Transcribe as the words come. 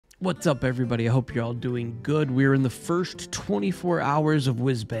What's up, everybody? I hope you're all doing good. We're in the first 24 hours of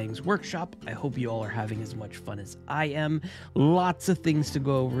Whizbang's Workshop. I hope you all are having as much fun as I am. Lots of things to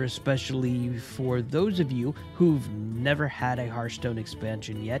go over, especially for those of you who've never had a Hearthstone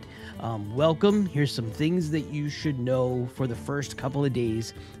expansion yet. Welcome. Here's some things that you should know for the first couple of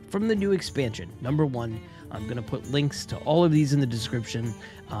days from the new expansion. Number one, I'm going to put links to all of these in the description,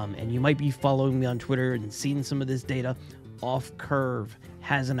 and you might be following me on Twitter and seeing some of this data. Off Curve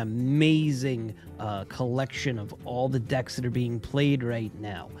has an amazing collection of all the decks that are being played right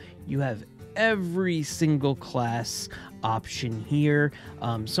now. You have every single class option here.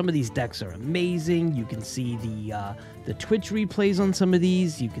 Some of these decks are amazing. You can see the Twitch replays on some of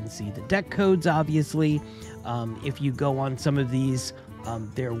these. You can see the deck codes, obviously. If you go on some of these,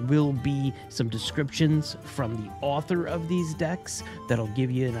 there will be some descriptions from the author of these decks that'll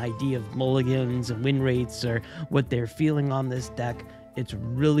give you an idea of mulligans and win rates or what they're feeling on this deck. It's a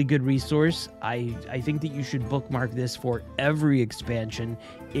really good resource. I think that you should bookmark this for every expansion.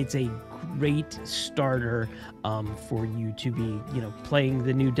 It's a great starter for you to be, playing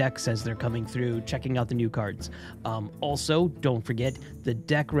the new decks as they're coming through, checking out the new cards. Also, don't forget the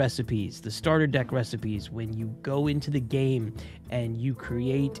deck recipes, the starter deck recipes. When you go into the game and you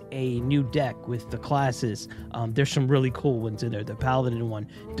create a new deck with the classes, there's some really cool ones in there. The Paladin one,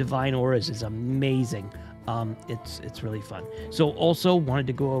 Divine Auras, is amazing. It's really fun. So also wanted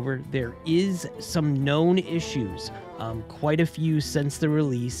to go over, there is some known issues, quite a few since the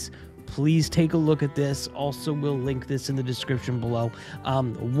release. Please take a look at this. Also, we'll link this in the description below.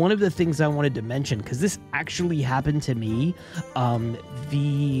 One of the things I wanted to mention, because this actually happened to me,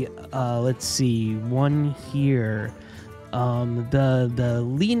 let's see, one here. The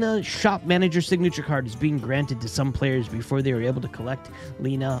Lena Shop Manager signature card is being granted to some players before they are able to collect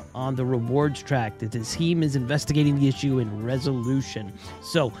Lena on the rewards track. The team is investigating the issue in resolution.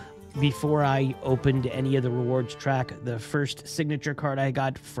 So, before I opened any of the rewards track, the first signature card I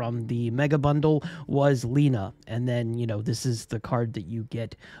got from the Mega Bundle was Lena. And then, this is the card that you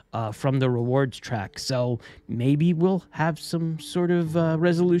get from the rewards track. So maybe we'll have some sort of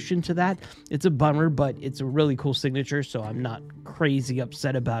resolution to that. It's a bummer, but it's a really cool signature, so I'm not crazy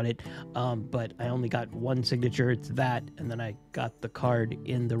upset about it. But I only got one signature. It's that, and then I got the card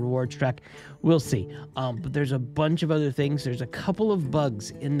in the rewards track. We'll see. But there's a bunch of other things. There's a couple of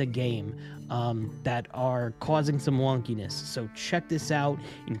bugs in the game that are causing some wonkiness, so check this out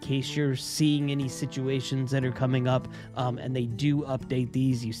in case you're seeing any situations that are coming up, and they do update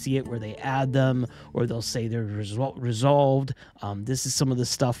these. You see it where they add them, or they'll say they're resolved. This is some of the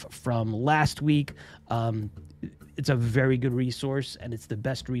stuff from last week. It's a very good resource, and it's the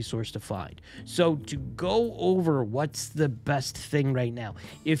best resource to find. So to go over what's the best thing right now,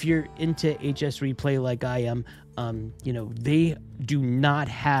 if you're into HS Replay like I am, they do not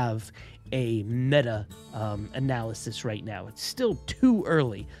have a meta analysis right now. It's still too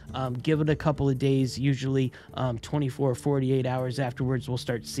early. Give it a couple of days, usually 24 or 48 hours afterwards, we'll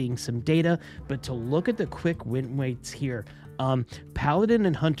start seeing some data. But to look at the quick win rates here, Paladin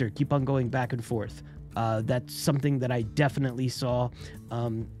and Hunter keep on going back and forth. That's something that I definitely saw.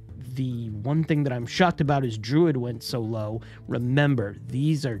 The one thing that I'm shocked about is Druid went so low. Remember,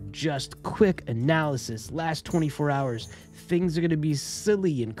 these are just quick analysis. Last 24 hours, things are going to be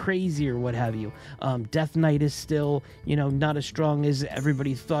silly and crazy or what have you. Death Knight is still, not as strong as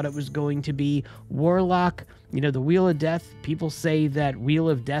everybody thought it was going to be. Warlock, the Wheel of Death, people say that Wheel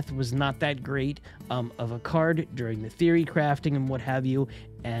of Death was not that great of a card during the theory crafting and what have you.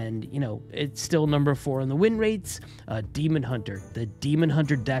 And, it's still number 4 on the win rates. Demon Hunter. The Demon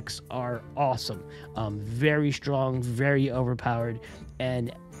Hunter decks are awesome. Very strong, very overpowered.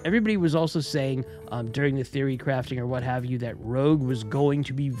 And everybody was also saying during the theory crafting or what have you that Rogue was going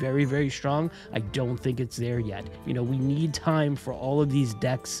to be very, very strong. I don't think it's there yet. We need time for all of these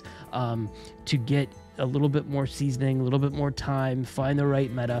decks to get a little bit more seasoning, a little bit more time, find the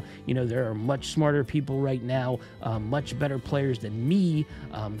right meta. There are much smarter people right now, much better players than me,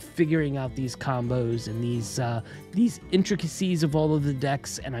 figuring out these combos and these intricacies of all of the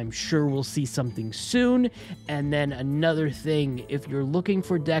decks, and I'm sure we'll see something soon. And then another thing, if you're looking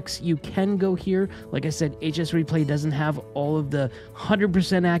for decks, you can go here. Like I said, HS Replay doesn't have all of the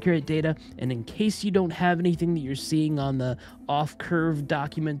 100% accurate data, and in case you don't have anything that you're seeing on the off-curve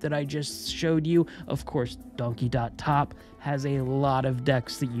document that I just showed you, of course, Donkey.top has a lot of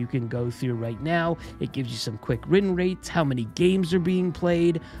decks that you can go through right now. It gives you some quick win rates, how many games are being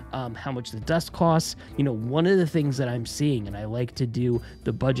played, how much the dust costs. One of the things that I'm seeing, and I like to do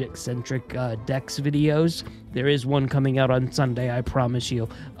the budget-centric decks videos. There is one coming out on Sunday, I promise you.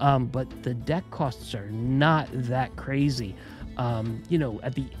 But the deck costs are not that crazy. you know,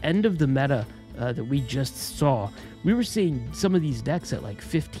 at the end of the meta that we just saw, we were seeing some of these decks at like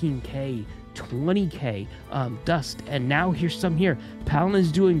 15k, 20k dust, and now here's some here.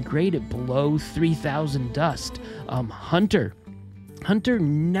 Palina's doing great at below 3,000 dust. Hunter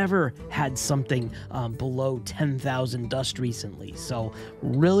never had something below 10,000 dust recently, so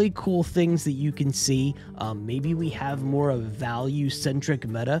really cool things that you can see. Maybe we have more of value-centric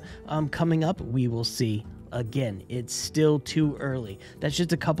meta coming up. We will see. Again, it's still too early. That's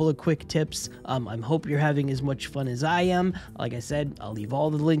just a couple of quick tips. I hope you're having as much fun as I am. Like I said, I'll leave all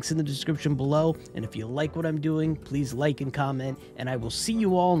the links in the description below, and if you like what I'm doing, please like and comment, and I will see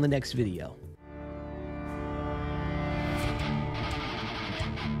you all in the next video.